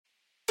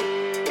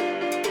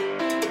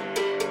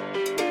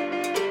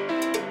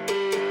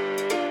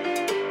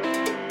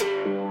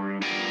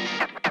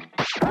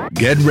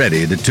Get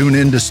ready to tune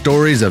into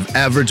stories of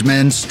average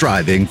men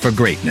striving for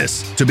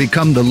greatness, to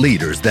become the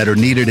leaders that are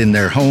needed in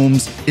their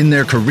homes, in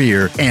their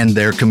career, and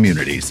their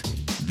communities.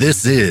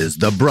 This is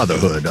the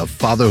Brotherhood of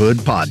Fatherhood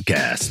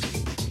podcast.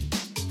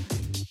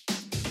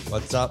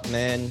 What's up,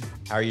 men?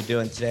 How are you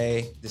doing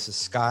today? This is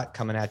Scott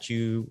coming at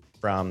you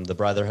from the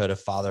Brotherhood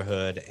of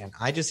Fatherhood. And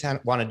I just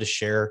wanted to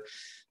share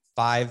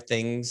 5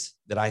 things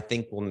that I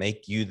think will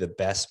make you the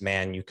best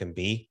man you can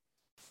be.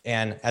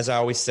 And as I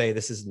always say,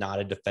 this is not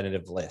a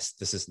definitive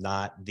list. This is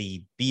not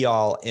the be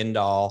all end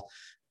all.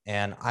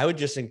 And I would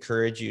just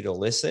encourage you to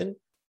listen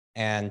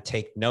and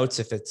take notes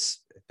if it's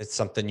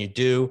something you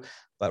do,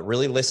 but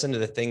really listen to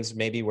the things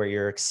maybe where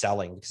you're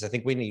excelling, because I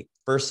think we need,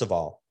 first of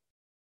all,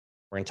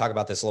 we're going to talk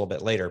about this a little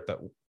bit later, but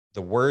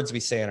the words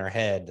we say in our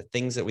head, the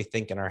things that we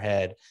think in our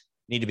head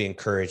need to be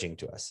encouraging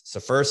to us.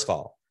 So first of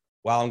all,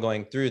 while I'm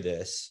going through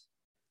this,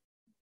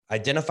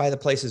 identify the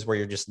places where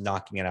you're just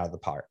knocking it out of the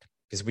park,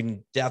 because we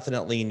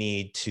definitely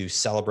need to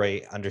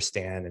celebrate,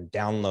 understand, and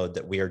download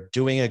that we are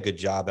doing a good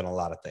job in a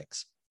lot of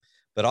things.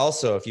 But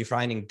also, if you're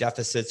finding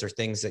deficits or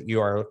things that you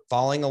are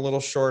falling a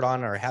little short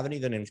on or haven't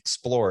even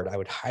explored, I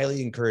would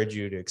highly encourage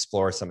you to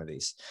explore some of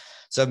these.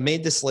 So I've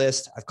made this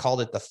list. I've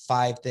called it the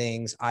 5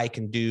 things I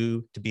can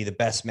do to be the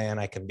best man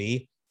I can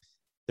be.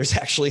 There's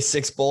actually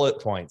 6 bullet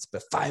points,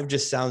 but 5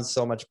 just sounds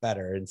so much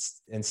better.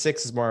 And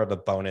 6 is more of a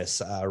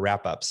bonus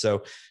wrap up.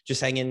 So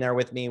just hang in there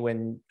with me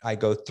when I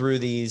go through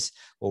these.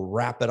 We'll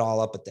wrap it all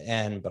up at the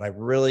end, but I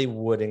really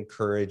would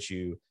encourage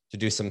you to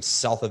do some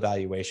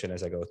self-evaluation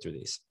as I go through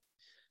these.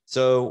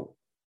 So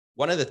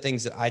one of the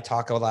things that I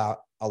talk a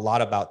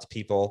lot about to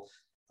people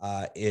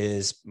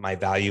is my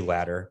value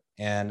ladder.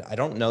 And I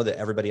don't know that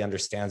everybody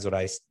understands what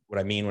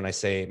I mean when I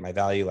say my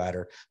value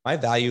ladder. My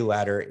value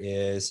ladder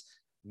is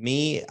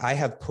me. I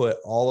have put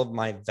all of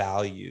my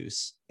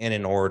values in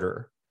an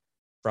order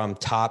from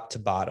top to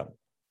bottom.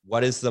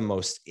 What is the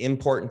most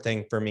important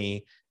thing for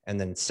me? And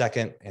then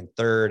second and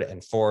third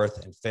and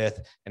fourth and fifth.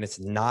 And it's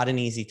not an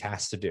easy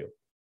task to do.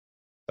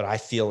 But I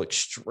feel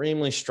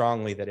extremely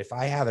strongly that if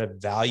I have a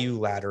value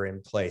ladder in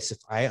place, if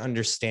I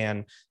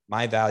understand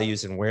my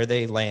values and where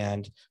they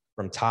land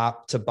from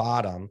top to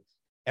bottom,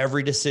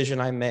 every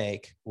decision I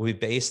make will be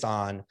based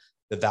on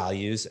the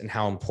values and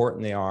how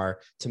important they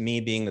are to me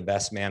being the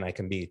best man I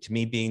can be, to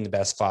me being the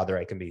best father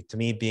I can be, to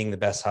me being the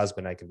best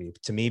husband I can be,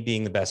 to me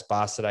being the best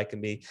boss that I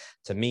can be,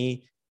 to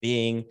me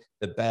being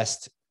the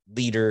best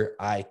leader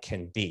I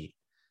can be.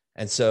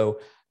 And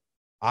so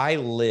I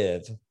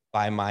live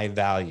by my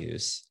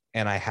values,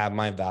 and I have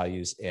my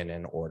values in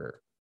an order.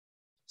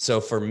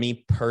 So for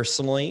me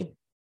personally,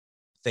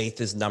 faith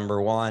is number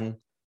 1.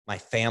 My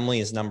family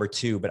is number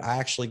 2, but I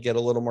actually get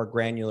a little more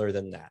granular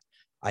than that.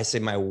 I say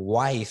my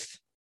wife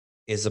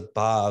is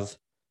above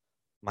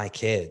my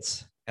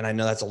kids. And I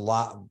know that's a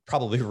lot,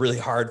 probably really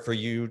hard for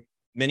you,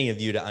 many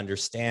of you to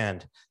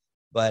understand,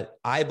 but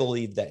I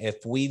believe that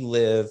if we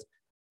live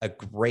a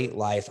great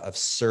life of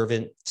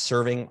serving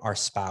our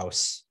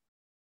spouse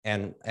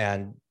and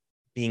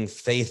being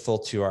faithful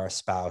to our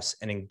spouse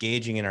and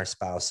engaging in our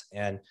spouse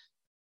and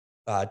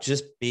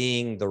just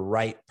being the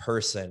right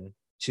person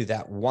to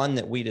that one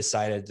that we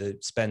decided to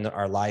spend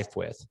our life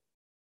with,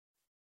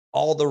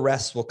 all the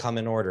rest will come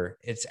in order.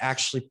 It's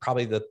actually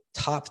probably the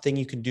top thing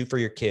you can do for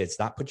your kids,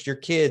 not put your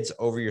kids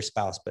over your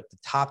spouse, but the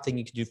top thing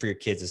you can do for your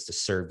kids is to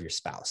serve your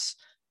spouse.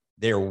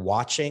 They're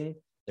watching,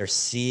 they're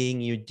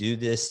seeing you do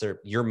this.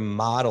 You're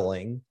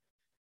modeling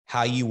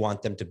how you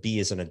want them to be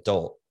as an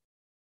adult.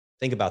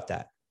 Think about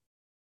that.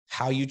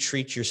 How you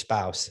treat your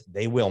spouse,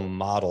 they will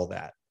model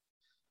that.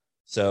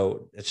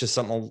 So it's just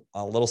a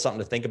little something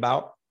to think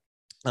about.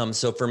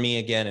 So for me,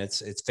 again,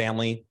 it's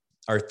family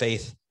or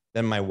faith,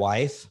 then my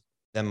wife,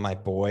 then my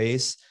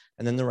boys,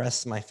 and then the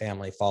rest of my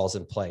family falls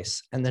in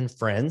place. And then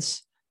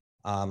friends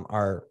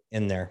are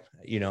in there,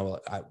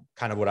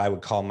 kind of what I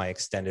would call my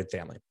extended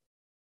family.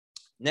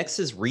 Next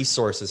is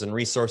resources. And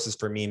resources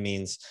for me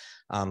means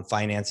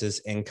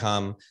finances,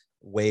 income,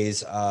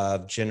 ways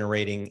of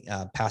generating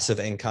passive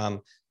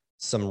income,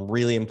 some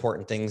really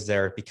important things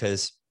there,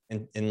 because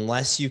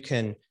unless you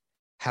can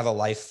have a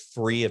life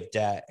free of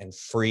debt and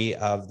free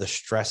of the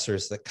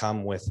stressors that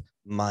come with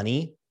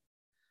money,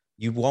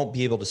 you won't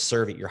be able to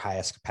serve at your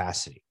highest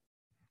capacity.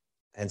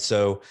 And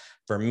so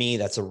for me,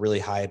 that's a really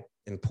high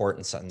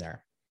importance on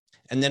there.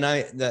 And then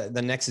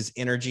the next is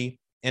energy.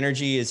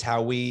 Energy is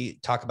how we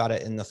talk about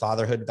it in the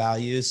fatherhood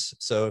values.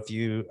 So if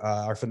you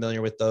are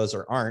familiar with those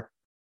or aren't,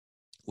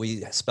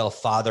 we spell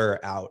father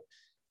out: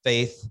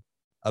 faith,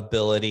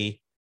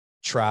 ability,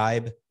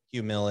 tribe,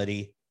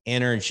 humility,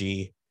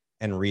 energy,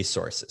 and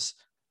resources.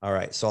 All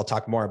right. So I'll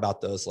talk more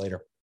about those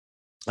later.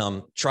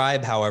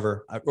 Tribe,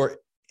 however, or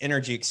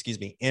energy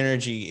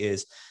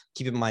is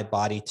keeping my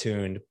body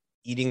tuned,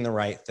 eating the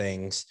right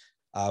things,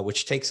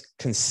 which takes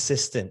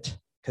consistent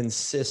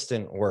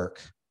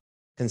work,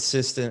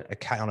 consistent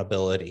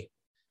accountability,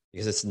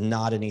 because it's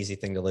not an easy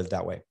thing to live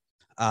that way.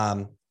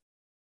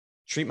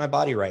 Treat my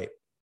body right.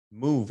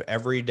 Move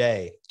every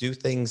day. Do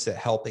things that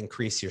help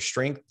increase your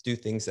strength. Do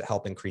things that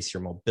help increase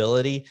your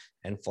mobility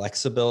and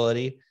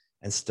flexibility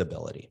and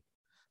stability.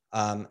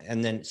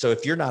 And then, so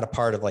if you're not a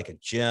part of like a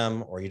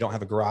gym, or you don't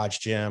have a garage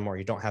gym, or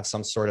you don't have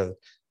some sort of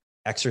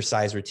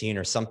exercise routine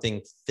or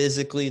something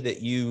physically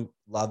that you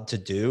love to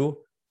do,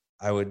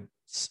 I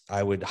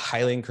would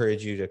highly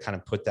encourage you to kind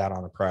of put that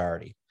on a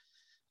priority.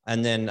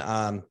 And then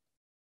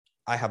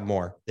I have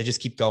more. They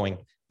just keep going.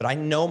 But I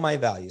know my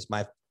values.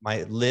 My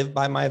live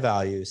by my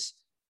values.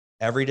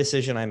 Every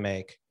decision I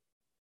make,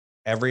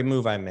 every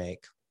move I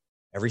make,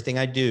 everything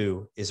I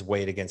do is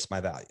weighed against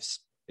my values.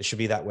 It should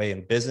be that way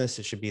in business.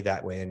 It should be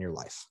that way in your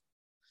life.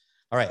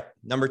 All right.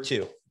 Number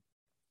 2,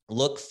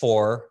 look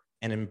for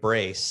and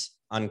embrace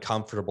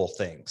uncomfortable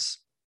things.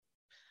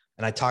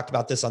 And I talked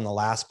about this on the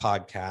last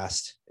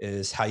podcast,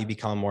 is how you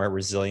become a more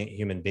resilient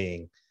human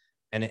being.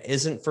 And it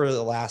isn't for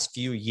the last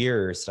few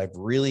years that I've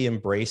really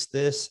embraced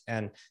this,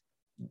 and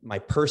my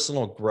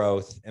personal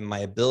growth and my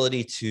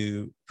ability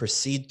to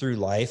proceed through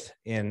life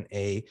in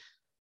a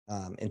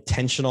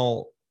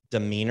intentional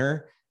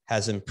demeanor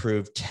has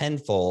improved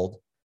tenfold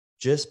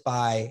just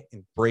by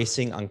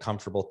embracing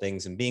uncomfortable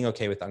things and being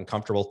okay with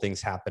uncomfortable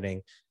things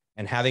happening,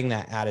 and having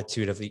that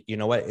attitude of, you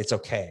know what, it's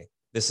okay.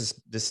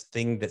 This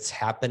thing that's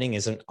happening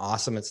isn't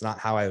awesome. It's not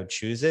how I would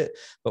choose it,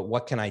 but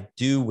what can I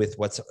do with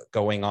what's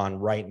going on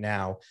right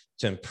now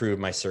to improve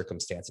my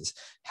circumstances?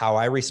 How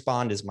I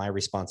respond is my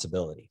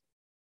responsibility.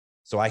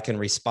 So I can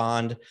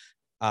respond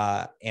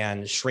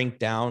and shrink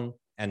down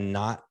and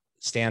not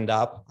stand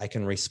up. I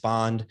can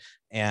respond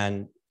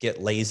and get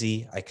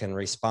lazy. I can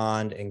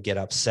respond and get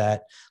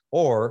upset,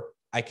 or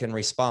I can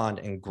respond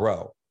and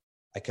grow.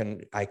 I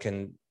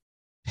can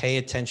pay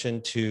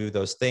attention to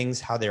those things,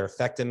 how they're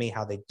affecting me,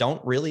 how they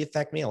don't really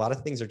affect me. A lot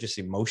of things are just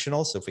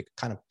emotional. So if we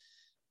kind of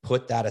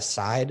put that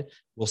aside,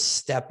 we'll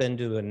step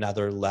into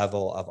another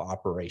level of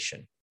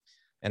operation.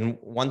 And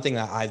one thing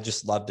that I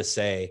just love to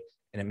say,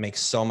 and it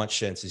makes so much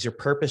sense, is your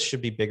purpose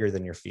should be bigger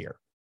than your fear.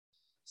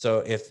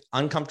 So if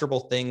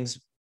uncomfortable things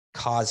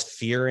cause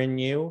fear in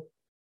you,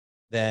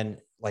 then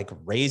like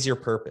raise your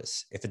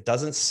purpose. If it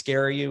doesn't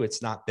scare you,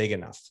 it's not big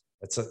enough.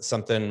 That's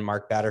something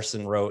Mark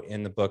Batterson wrote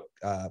in the book,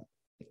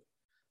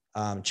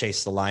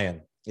 Chase the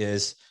Lion,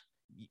 is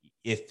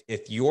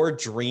if your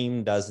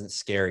dream doesn't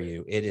scare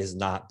you, it is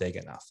not big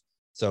enough.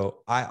 So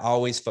I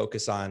always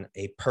focus on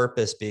a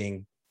purpose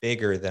being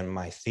bigger than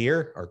my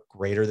fear, or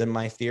greater than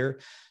my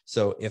fear.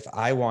 So if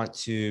I want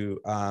to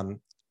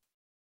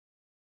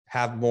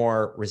have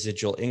more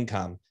residual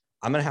income,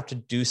 I'm going to have to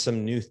do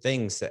some new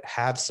things that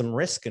have some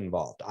risk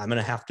involved. I'm going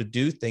to have to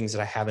do things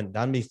that I haven't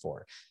done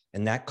before.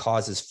 And that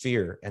causes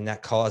fear, and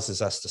that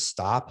causes us to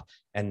stop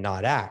and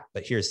not act.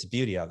 But here's the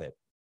beauty of it.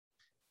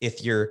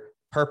 If your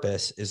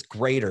purpose is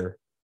greater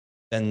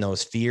than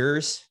those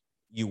fears,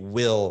 you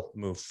will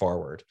move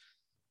forward.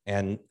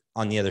 And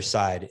on the other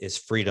side is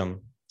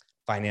freedom,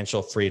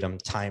 financial freedom,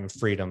 time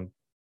freedom,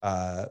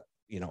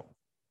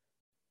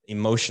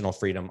 emotional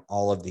freedom,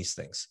 all of these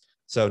things.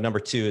 So number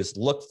 2 is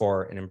look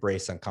for and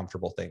embrace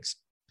uncomfortable things.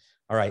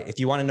 All right. If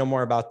you want to know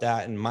more about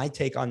that and my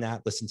take on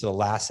that, listen to the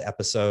last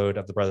episode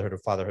of the Brotherhood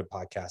of Fatherhood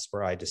podcast,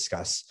 where I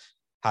discuss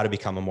how to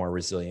become a more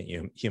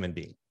resilient human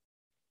being.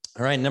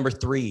 All right. Number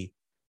 3,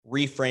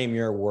 reframe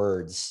your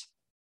words.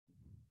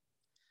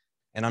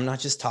 And I'm not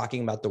just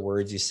talking about the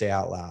words you say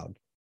out loud.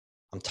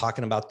 I'm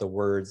talking about the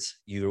words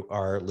you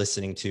are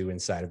listening to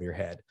inside of your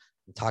head.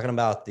 I'm talking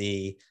about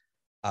the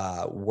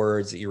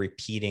words that you're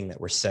repeating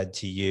that were said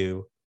to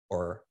you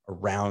or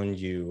around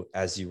you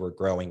as you were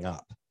growing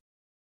up.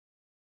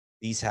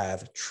 These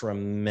have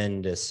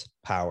tremendous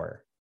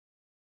power.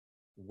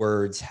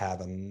 Words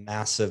have a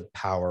massive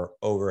power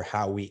over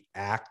how we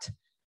act,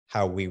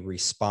 how we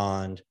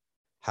respond,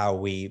 how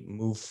we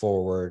move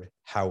forward,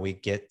 how we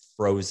get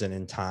frozen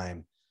in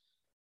time.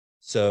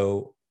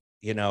 So,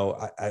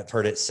 I've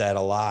heard it said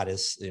a lot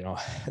is,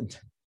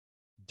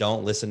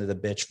 don't listen to the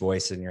bitch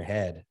voice in your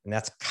head. And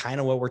that's kind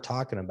of what we're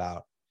talking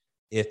about.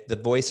 If the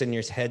voice in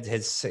your head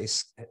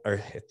says,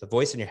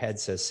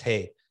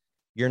 hey,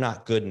 you're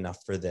not good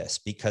enough for this,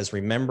 because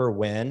remember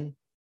when,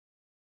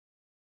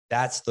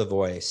 that's the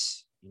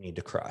voice you need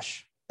to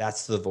crush.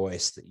 That's the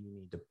voice that you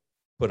need to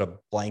put a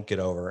blanket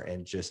over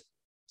and just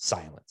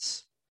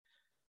silence.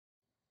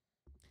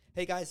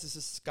 Hey guys, this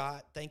is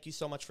Scott. Thank you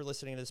so much for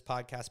listening to this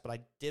podcast, but I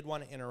did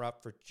want to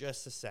interrupt for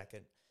just a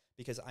second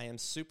because I am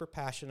super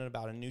passionate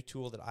about a new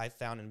tool that I've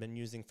found and been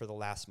using for the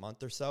last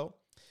month or so.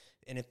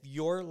 And if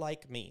you're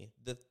like me,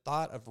 the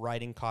thought of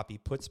writing copy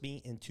puts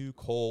me into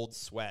cold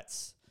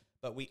sweats.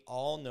 But we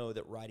all know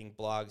that writing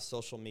blogs,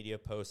 social media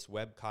posts,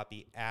 web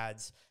copy,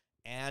 ads,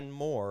 and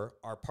more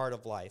are part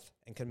of life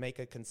and can make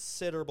a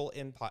considerable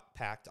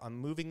impact on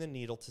moving the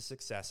needle to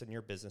success in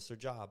your business or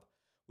job.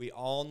 We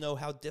all know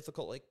how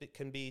difficult it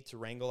can be to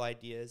wrangle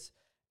ideas,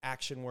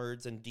 action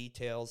words, and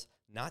details,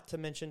 not to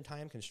mention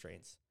time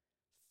constraints.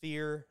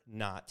 Fear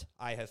not.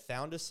 I have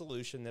found a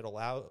solution that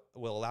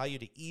will allow you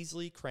to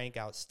easily crank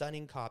out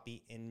stunning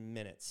copy in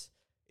minutes.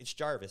 It's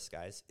Jarvis,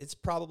 guys. It's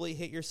probably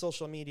hit your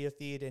social media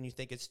feed and you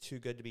think it's too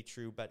good to be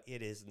true, but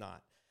it is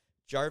not.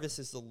 Jarvis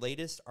is the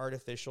latest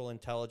artificial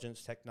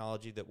intelligence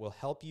technology that will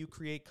help you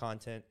create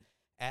content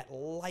at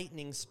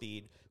lightning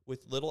speed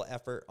with little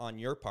effort on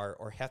your part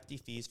or hefty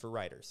fees for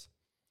writers.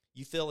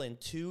 You fill in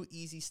 2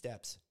 easy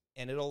steps,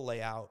 and it'll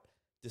lay out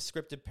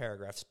descriptive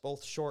paragraphs,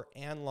 both short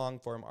and long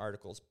form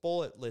articles,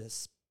 bullet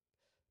lists,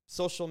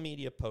 social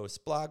media posts,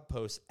 blog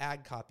posts,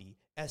 ad copy,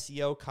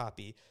 SEO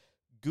copy,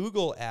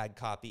 Google ad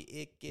copy.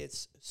 It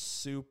gets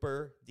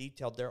super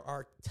detailed. There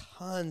are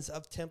tons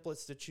of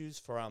templates to choose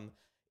from.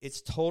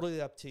 It's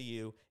totally up to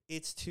you.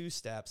 It's 2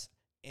 steps,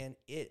 and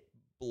it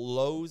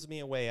blows me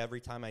away every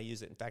time I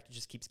use it. In fact, it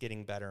just keeps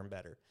getting better and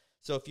better.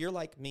 So if you're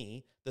like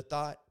me,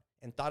 thought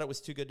it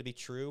was too good to be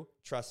true,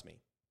 trust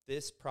me,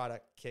 this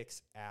product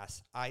kicks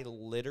ass. I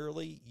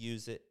literally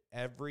use it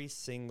every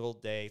single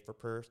day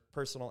for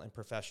personal and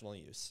professional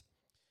use.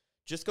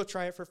 Just go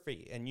try it for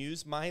free and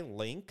use my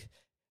link.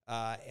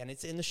 And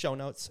it's in the show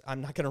notes.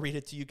 I'm not going to read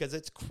it to you because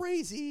it's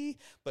crazy,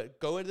 but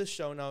go into the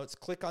show notes,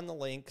 click on the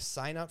link,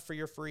 sign up for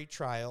your free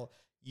trial.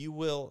 You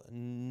will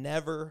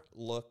never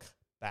look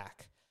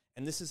back.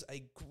 And this is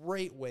a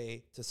great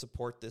way to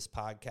support this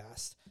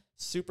podcast.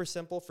 Super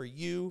simple for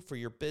you, for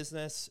your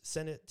business.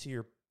 Send it to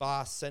your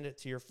boss, send it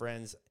to your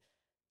friends.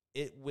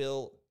 It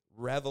will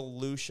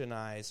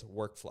revolutionize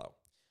workflow.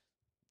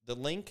 The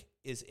link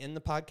is in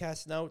the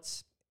podcast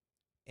notes.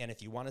 And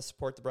if you want to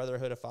support the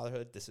Brotherhood of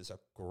Fatherhood, this is a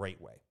great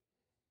way.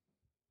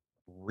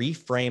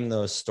 Reframe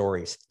those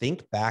stories.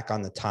 Think back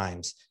on the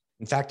times.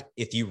 In fact,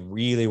 if you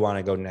really want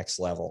to go next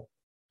level,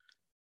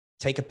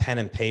 take a pen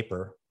and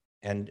paper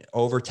and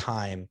over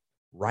time,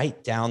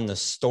 write down the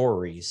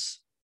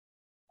stories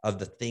of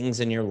the things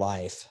in your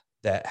life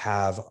that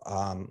have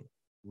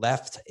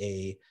left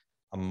a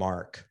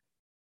mark.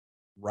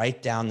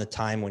 Write down the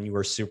time when you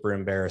were super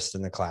embarrassed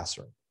in the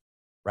classroom.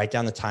 Write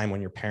down the time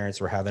when your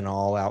parents were having an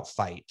all-out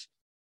fight.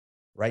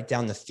 Write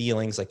down the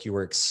feelings like you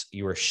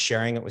were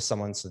sharing it with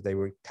someone so they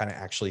would kind of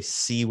actually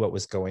see what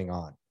was going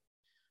on.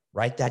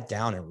 Write that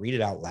down and read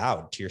it out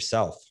loud to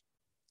yourself.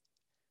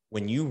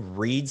 When you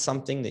read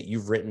something that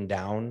you've written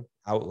down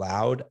out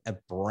loud, a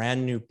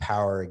brand new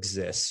power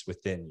exists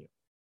within you.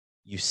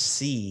 You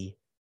see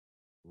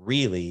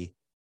really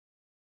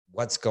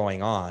what's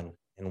going on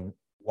and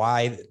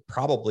why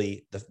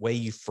probably the way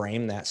you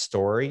frame that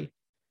story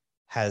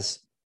has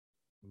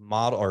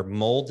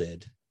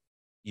molded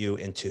you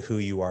into who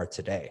you are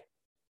today.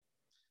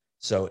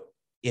 So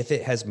if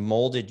it has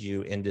molded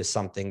you into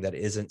something that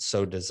isn't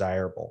so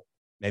desirable,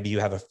 maybe you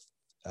have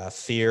a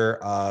fear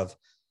of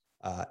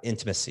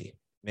intimacy.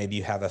 Maybe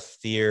you have a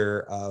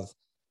fear of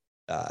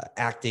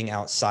acting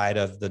outside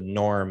of the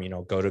norm,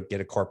 go to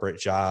get a corporate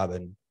job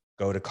and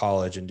go to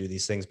college and do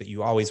these things, but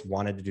you always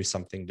wanted to do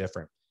something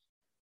different.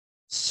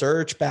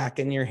 Search back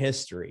in your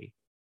history,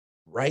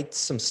 write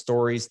some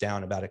stories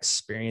down about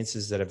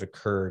experiences that have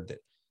occurred that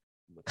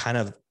kind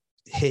of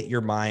hit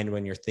your mind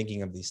when you're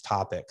thinking of these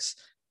topics,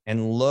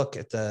 and look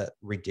at the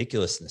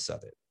ridiculousness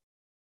of it.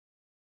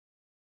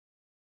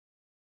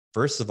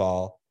 First of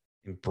all,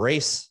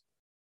 embrace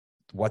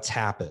what's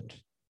happened.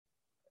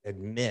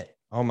 Admit,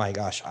 oh my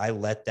gosh, I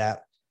let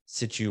that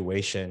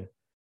situation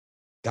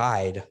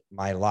guide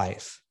my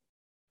life.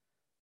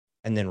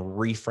 And then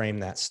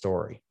reframe that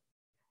story.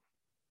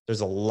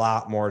 There's a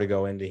lot more to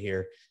go into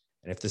here.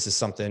 And if this is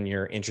something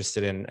you're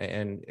interested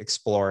in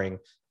exploring,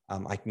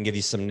 I can give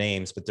you some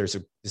names, but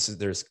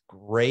there's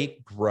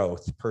great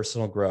growth,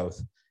 personal growth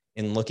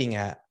in looking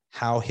at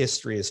how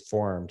history has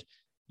formed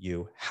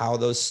you, how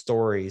those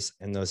stories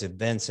and those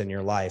events in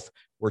your life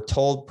were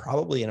told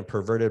probably in a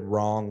perverted,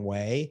 wrong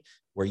way,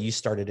 where you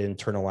started to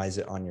internalize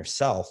it on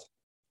yourself.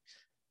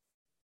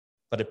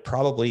 But it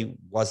probably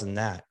wasn't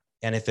that.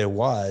 And if it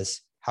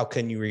was, how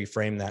can you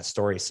reframe that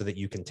story so that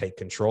you can take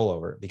control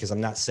over it? Because I'm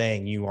not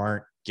saying you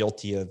aren't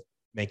guilty of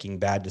making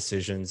bad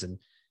decisions and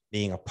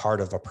being a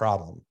part of a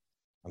problem.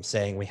 I'm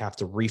saying we have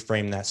to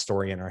reframe that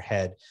story in our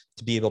head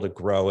to be able to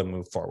grow and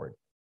move forward.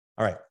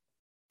 All right.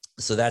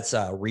 So that's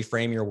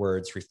reframe your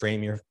words,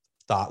 reframe your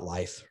thought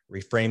life,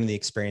 reframe the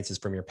experiences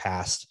from your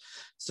past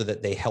so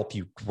that they help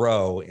you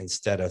grow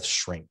instead of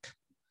shrink.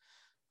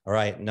 All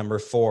right. Number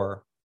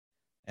 4,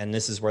 and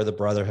this is where the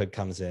brotherhood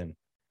comes in.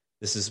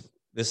 This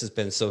has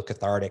been so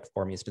cathartic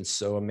for me. It's been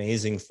so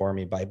amazing for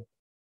me by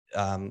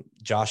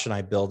Josh and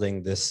I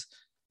building this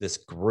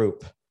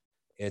group.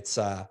 It's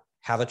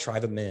have a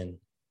tribe of men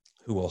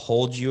who will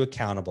hold you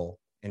accountable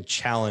and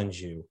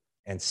challenge you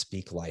and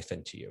speak life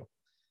into you.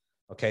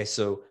 Okay,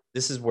 so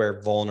this is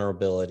where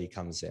vulnerability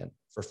comes in.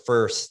 For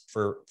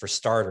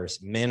starters,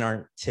 men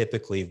aren't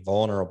typically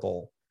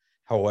vulnerable.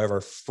 However,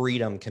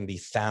 freedom can be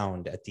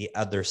found at the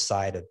other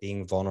side of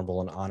being vulnerable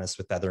and honest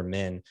with other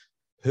men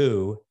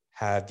who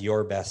have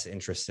your best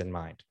interest in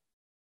mind.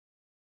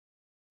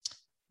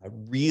 I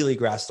really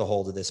grasped a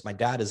hold of this. My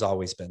dad has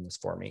always been this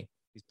for me.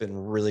 He's been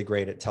really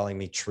great at telling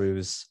me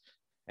truths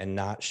and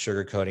not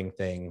sugarcoating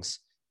things.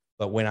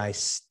 But when I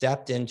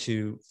stepped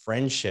into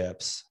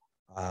friendships,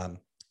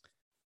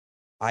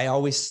 I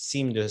always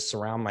seemed to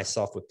surround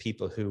myself with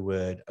people who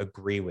would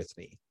agree with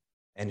me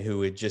and who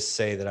would just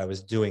say that I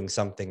was doing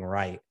something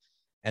right.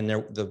 And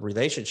the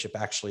relationship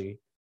actually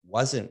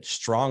wasn't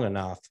strong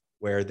enough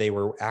where they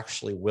were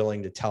actually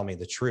willing to tell me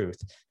the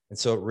truth. And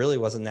so it really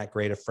wasn't that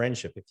great a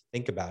friendship. If you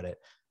think about it,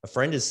 a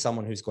friend is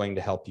someone who's going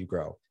to help you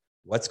grow.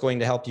 What's going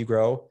to help you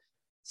grow?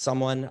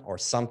 Someone or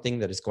something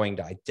that is going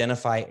to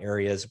identify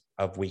areas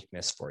of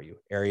weakness for you,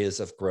 areas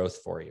of growth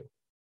for you.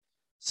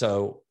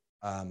 So,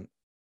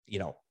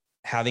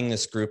 having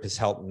this group has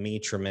helped me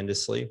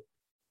tremendously.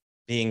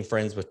 Being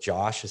friends with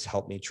Josh has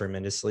helped me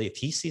tremendously. If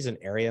he sees an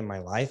area in my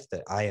life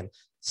that I am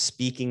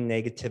speaking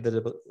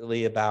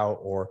negatively about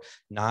or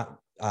not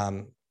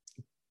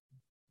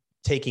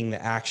taking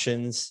the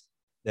actions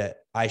that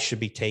I should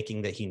be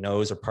taking that he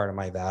knows are part of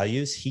my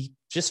values, he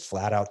just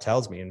flat out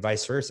tells me, and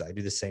vice versa. I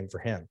do the same for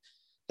him.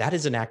 That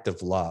is an act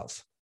of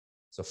love.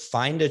 So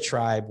find a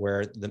tribe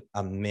where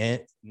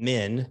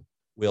men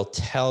will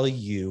tell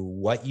you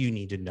what you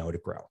need to know to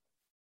grow.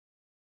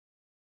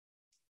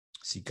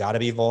 So you got to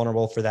be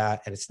vulnerable for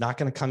that. And it's not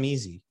going to come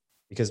easy,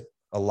 because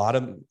a lot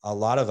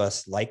of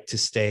us like to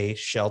stay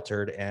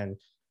sheltered and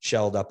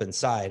shelled up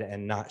inside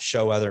and not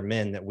show other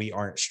men that we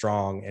aren't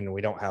strong and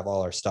we don't have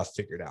all our stuff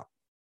figured out.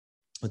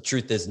 The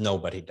truth is,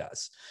 nobody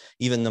does.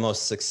 Even the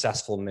most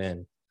successful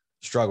men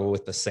struggle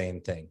with the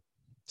same thing.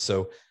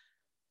 So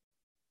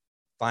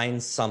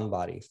find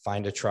somebody,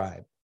 find a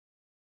tribe.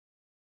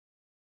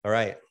 All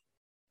right.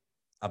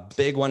 A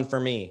big one for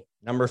me,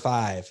 number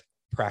 5,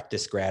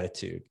 practice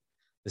gratitude.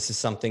 This is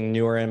something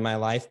newer in my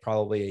life,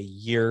 probably a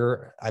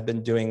year I've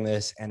been doing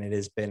this, and it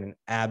has been an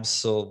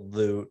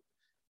absolute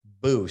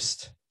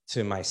boost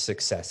to my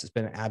success. It's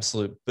been an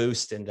absolute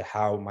boost into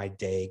how my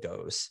day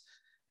goes.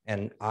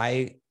 And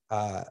I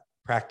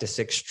practice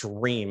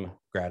extreme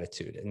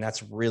gratitude. And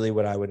that's really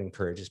what I would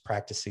encourage, is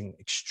practicing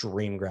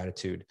extreme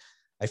gratitude.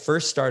 I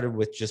first started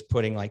with just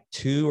putting like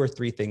 2 or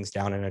 3 things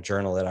down in a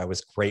journal that I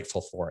was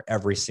grateful for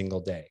every single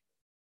day.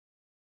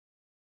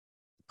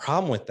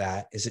 Problem with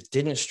that is it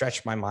didn't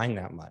stretch my mind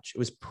that much. It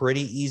was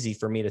pretty easy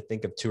for me to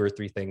think of 2 or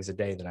 3 things a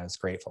day that I was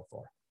grateful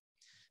for.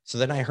 So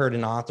then I heard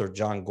an author,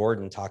 John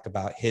Gordon, talk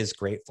about his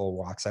grateful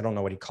walks. I don't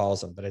know what he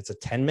calls them, but it's a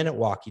 10-minute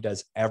walk he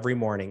does every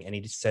morning. And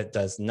he said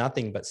does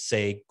nothing but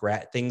say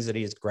things that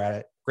he is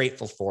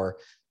grateful for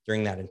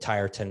during that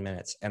entire 10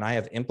 minutes. And I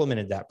have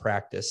implemented that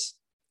practice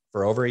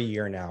for over a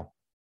year now.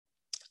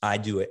 I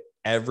do it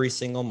every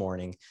single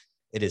morning.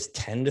 It is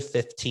 10 to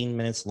 15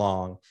 minutes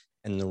long.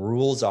 And the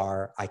rules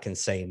are I can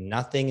say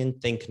nothing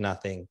and think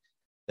nothing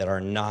that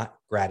are not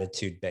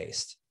gratitude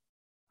based.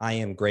 I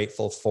am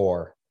grateful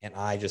for, and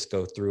I just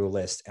go through a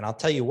list. And I'll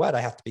tell you what,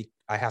 I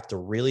have to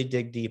really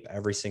dig deep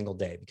every single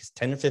day, because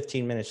 10 to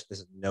 15 minutes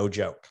is no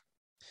joke.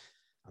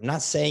 I'm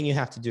not saying you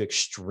have to do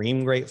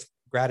extreme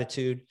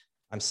gratitude.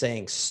 I'm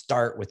saying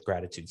start with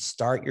gratitude.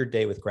 Start your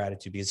day with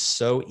gratitude, because it's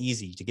so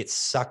easy to get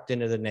sucked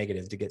into the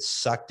negative, to get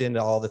sucked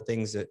into all the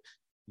things that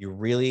you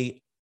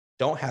really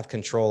don't have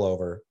control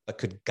over, but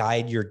could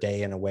guide your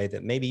day in a way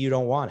that maybe you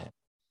don't want it.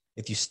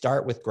 If you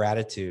start with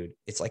gratitude,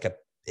 it's like a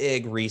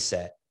big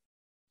reset.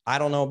 I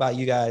don't know about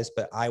you guys,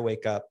 but I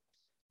wake up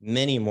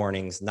many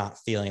mornings not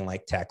feeling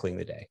like tackling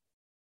the day,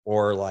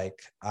 or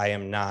like I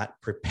am not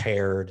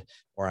prepared,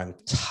 or I'm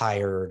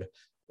tired,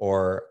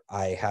 or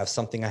I have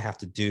something I have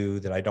to do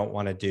that I don't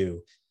want to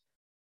do.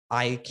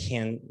 I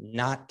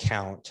cannot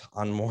count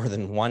on more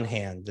than one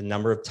hand the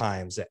number of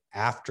times that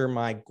after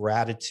my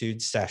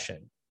gratitude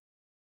session,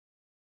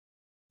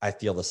 I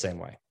feel the same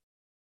way.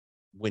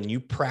 When you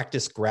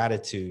practice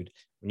gratitude,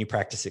 when you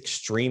practice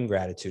extreme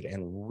gratitude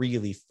and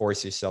really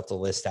force yourself to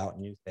list out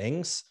new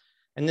things,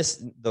 and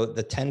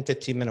the 10,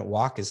 15-minute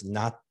walk is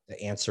not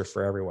the answer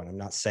for everyone. I'm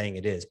not saying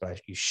it is, but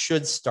you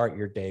should start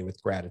your day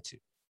with gratitude.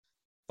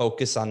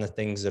 Focus on the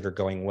things that are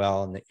going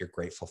well and that you're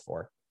grateful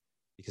for,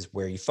 because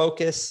where you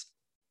focus,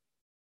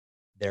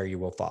 there you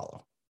will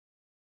follow.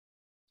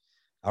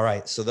 All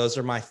right. So those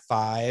are my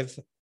 5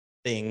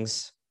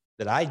 things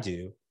that I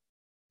do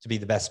to be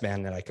the best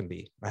man that I can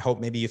be. I hope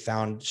maybe you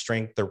found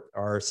strength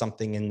or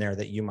something in there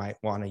that you might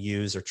want to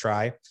use or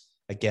try.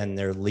 Again,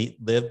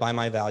 live by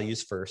my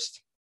values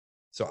first.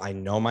 So I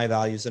know my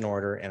values in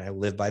order, and I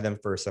live by them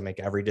first. I make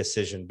every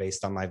decision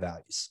based on my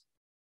values.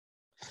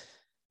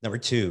 Number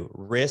 2,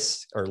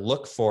 risk or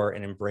look for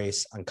and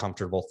embrace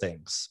uncomfortable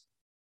things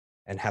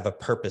and have a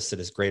purpose that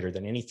is greater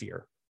than any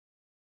fear.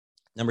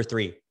 Number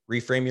 3,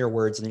 reframe your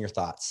words and your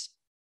thoughts.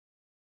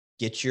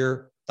 Get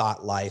your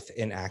thought life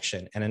in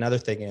action. And another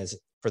thing is,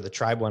 for the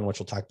tribe one, which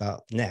we'll talk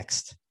about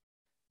next,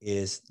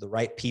 is the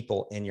right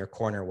people in your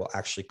corner will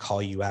actually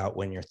call you out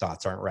when your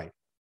thoughts aren't right.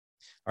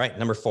 All right.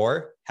 Number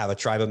 4, have a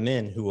tribe of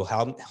men who will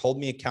hold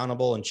me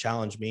accountable and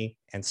challenge me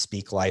and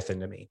speak life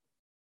into me.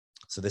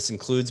 So this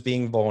includes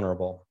being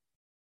vulnerable.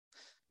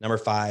 Number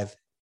 5,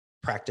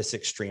 practice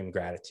extreme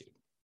gratitude.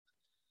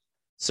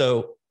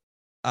 So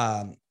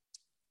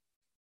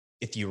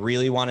if you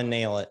really want to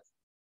nail it,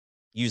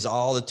 use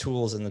all the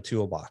tools in the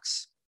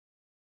toolbox.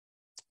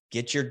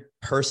 Get your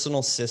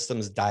personal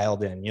systems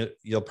dialed in.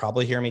 You'll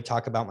probably hear me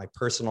talk about my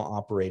personal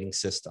operating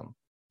system.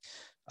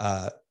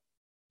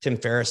 Tim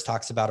Ferriss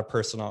talks about a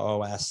personal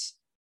OS.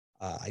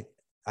 I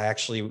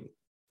actually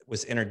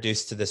was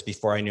introduced to this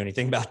before I knew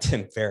anything about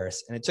Tim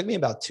Ferriss, and it took me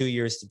about 2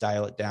 years to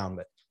dial it down.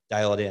 But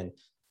dial it in.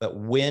 But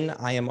when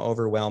I am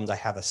overwhelmed, I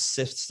have a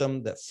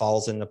system that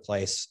falls into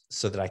place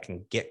so that I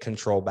can get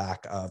control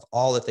back of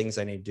all the things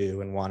I need to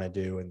do and want to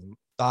do, and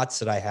thoughts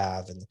that I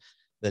have and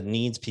the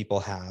needs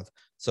people have.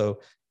 So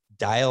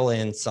dial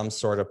in some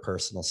sort of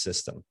personal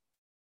system.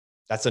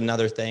 That's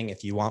another thing.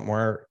 If you want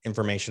more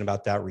information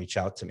about that, reach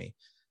out to me.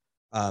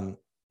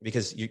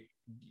 Because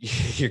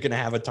you're going to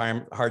have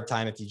a hard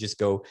time if you just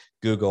go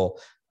Google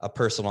a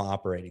personal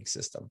operating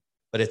system.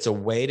 But it's a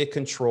way to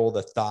control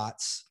the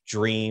thoughts,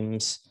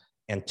 dreams,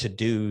 and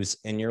to-dos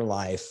in your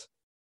life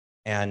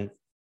and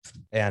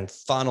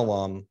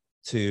funnel them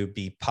to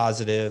be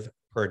positive,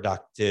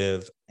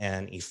 productive,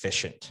 and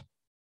efficient.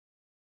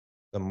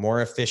 The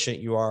more efficient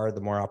you are,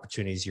 the more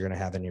opportunities you're going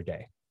to have in your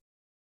day.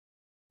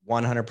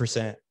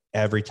 100%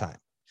 every time.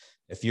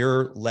 If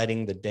you're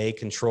letting the day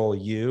control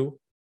you,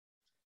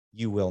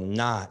 you will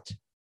not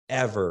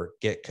ever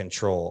get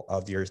control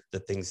of the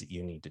things that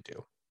you need to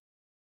do.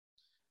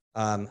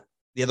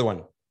 The other one,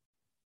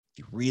 if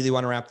you really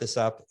want to wrap this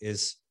up,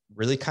 is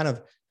really kind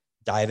of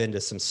dive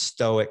into some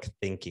Stoic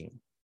thinking.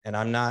 And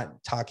I'm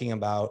not talking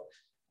about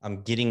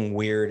getting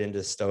weird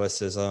into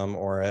Stoicism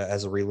or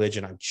as a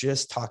religion. I'm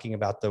just talking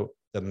about the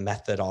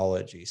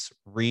methodologies.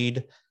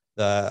 Read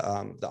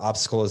the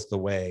Obstacle is the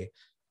Way.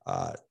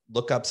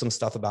 Look up some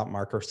stuff about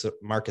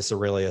Marcus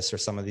Aurelius or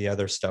some of the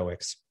other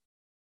Stoics,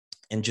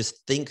 and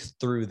just think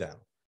through them.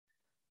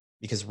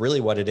 Because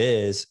really what it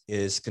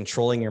is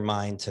controlling your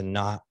mind to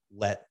not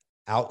let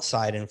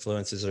outside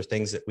influences or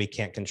things that we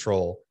can't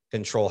control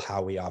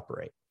how we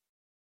operate.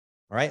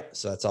 All right.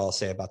 So that's all I'll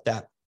say about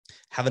that.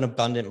 Have an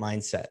abundant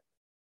mindset.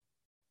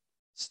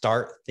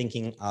 Start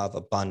thinking of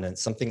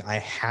abundance. Something I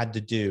had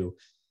to do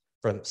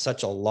from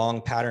such a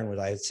long pattern where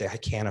I would say, I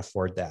can't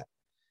afford that.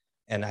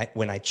 And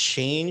when I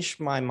changed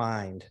my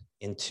mind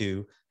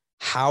into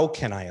how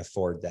can I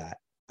afford that,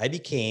 I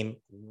became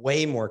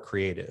way more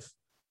creative.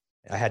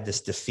 I had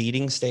this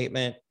defeating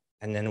statement,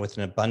 and then with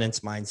an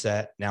abundance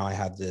mindset, now I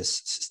have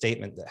this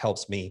statement that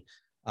helps me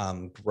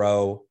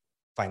grow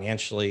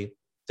financially,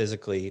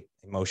 physically,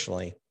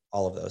 emotionally,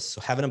 all of those. So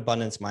have an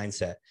abundance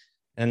mindset.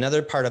 And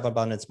another part of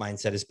abundance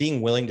mindset is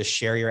being willing to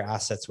share your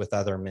assets with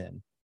other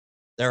men.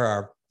 There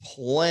are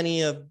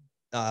plenty of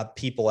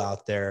people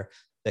out there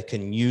that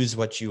can use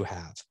what you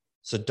have.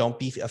 So don't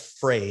be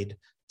afraid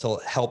to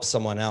help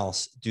someone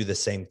else do the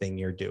same thing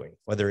you're doing,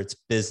 whether it's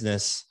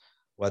business,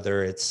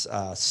 whether it's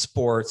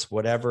sports,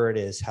 whatever it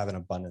is, have an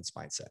abundance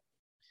mindset.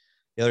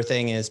 The other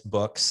thing is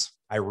books.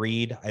 I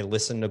read, I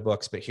listen to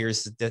books, but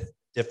here's the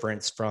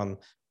difference from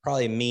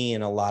probably me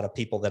and a lot of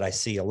people that I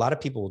see. A lot of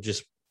people will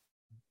just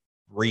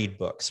read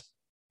books,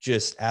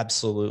 just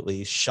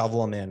absolutely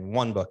shovel them in,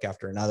 one book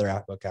after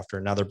another book after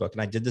another book.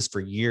 And I did this for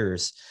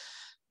years.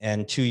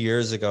 And 2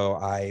 years ago,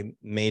 I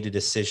made a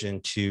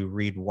decision to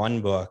read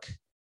one book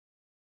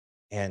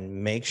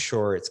and make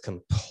sure it's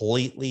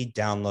completely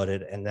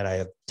downloaded and that I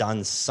have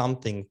done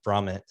something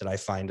from it that I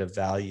find of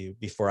value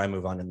before I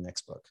move on to the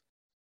next book.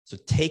 So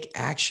take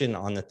action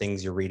on the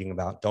things you're reading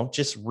about. Don't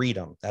just read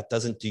them. That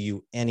doesn't do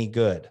you any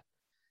good.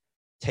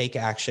 Take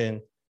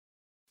action,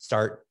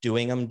 start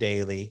doing them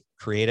daily,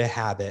 create a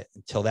habit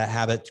until that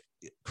habit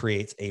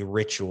creates a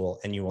ritual,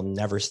 and you will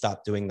never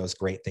stop doing those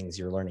great things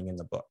you're learning in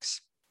the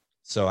books.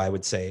 So I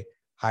would say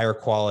higher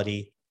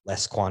quality,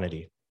 less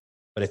quantity.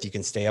 But if you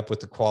can stay up with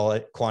the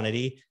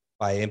quantity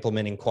by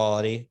implementing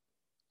quality,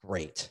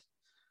 great.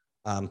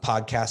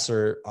 Podcasts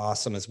are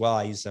awesome as well.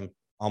 I use them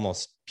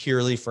almost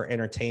purely for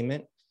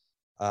entertainment.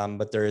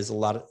 But there is a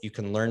lot you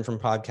can learn from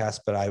podcasts,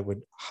 but I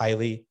would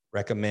highly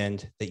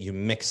recommend that you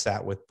mix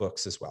that with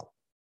books as well.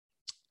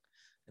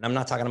 And I'm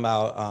not talking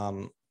about,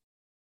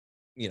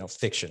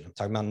 fiction. I'm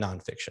talking about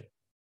nonfiction.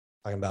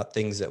 I'm talking about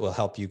things that will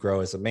help you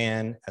grow as a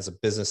man, as a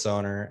business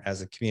owner,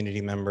 as a community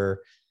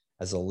member,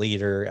 as a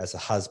leader, as a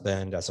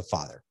husband, as a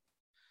father.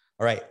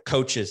 All right,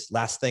 coaches.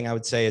 Last thing I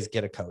would say is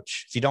get a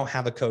coach. If you don't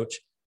have a coach,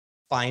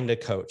 find a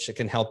coach that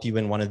can help you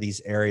in one of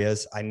these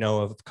areas. I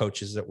know of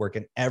coaches that work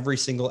in every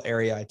single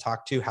area I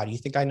talk to. How do you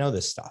think I know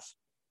this stuff?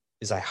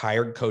 Is I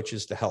hired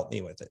coaches to help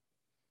me with it.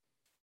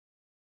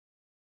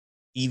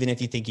 Even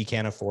if you think you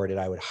can't afford it,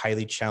 I would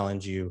highly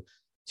challenge you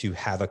to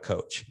have a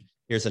coach.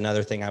 Here's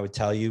another thing I would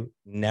tell you: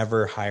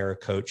 never hire a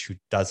coach who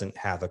doesn't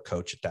have a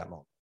coach at that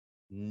moment.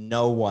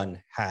 No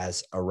one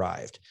has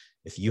arrived.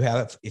 If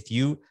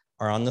you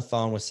are on the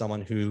phone with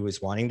someone who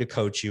is wanting to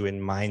coach you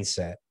in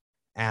mindset,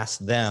 ask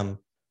them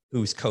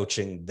who's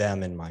coaching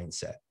them in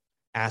mindset.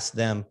 Ask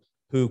them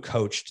who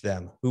coached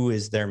them, who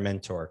is their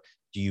mentor.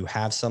 Do you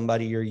have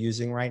somebody you're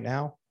using right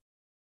now?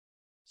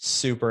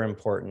 Super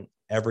important.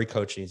 Every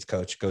coach needs a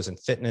coach. It goes in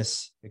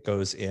fitness, it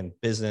goes in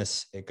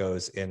business, it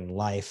goes in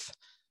life.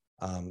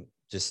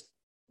 Just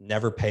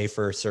never pay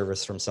for a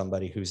service from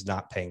somebody who's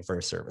not paying for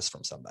a service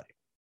from somebody.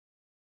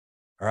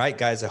 All right,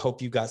 guys, I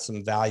hope you got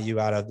some value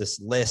out of this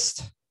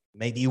list.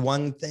 Maybe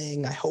one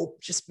thing, I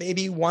hope just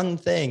maybe one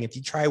thing. If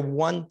you try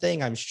one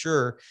thing, I'm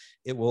sure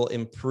it will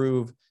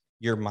improve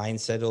your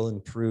mindset. It'll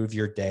improve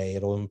your day.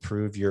 It'll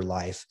improve your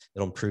life.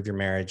 It'll improve your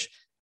marriage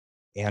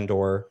and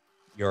or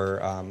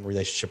your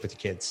relationship with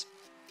your kids.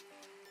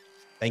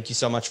 Thank you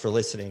so much for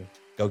listening.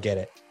 Go get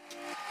it.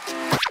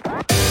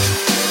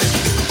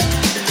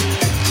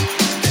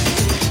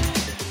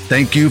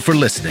 Thank you for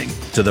listening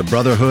to the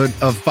Brotherhood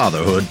of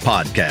Fatherhood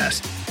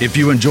podcast. If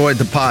you enjoyed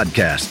the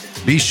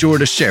podcast, be sure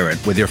to share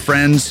it with your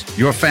friends,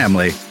 your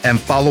family, and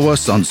follow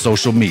us on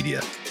social media.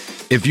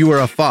 If you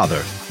are a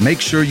father, make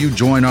sure you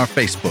join our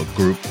Facebook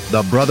group,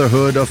 The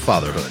Brotherhood of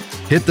Fatherhood.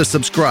 Hit the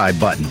subscribe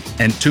button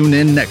and tune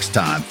in next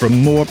time for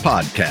more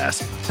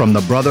podcasts from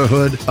the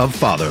Brotherhood of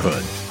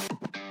Fatherhood.